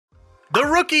The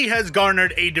Rookie has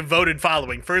garnered a devoted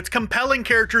following for its compelling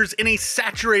characters in a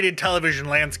saturated television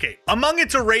landscape. Among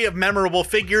its array of memorable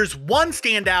figures, one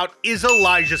standout is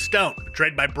Elijah Stone,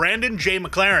 portrayed by Brandon J.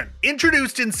 McLaren.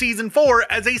 Introduced in Season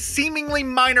 4 as a seemingly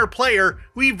minor player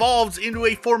who evolves into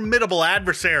a formidable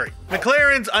adversary.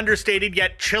 McLaren's understated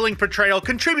yet chilling portrayal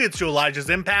contributes to Elijah's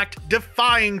impact,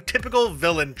 defying typical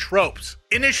villain tropes.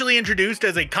 Initially introduced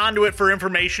as a conduit for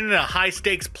information in a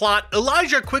high-stakes plot,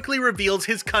 Elijah quickly reveals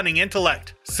his cunning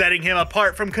intellect, setting him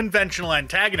apart from conventional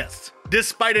antagonists.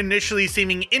 Despite initially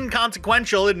seeming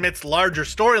inconsequential amidst larger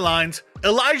storylines,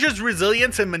 Elijah's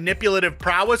resilience and manipulative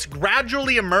prowess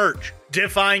gradually emerge,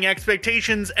 defying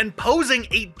expectations and posing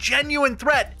a genuine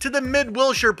threat to the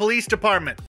Mid-Wilshire Police Department.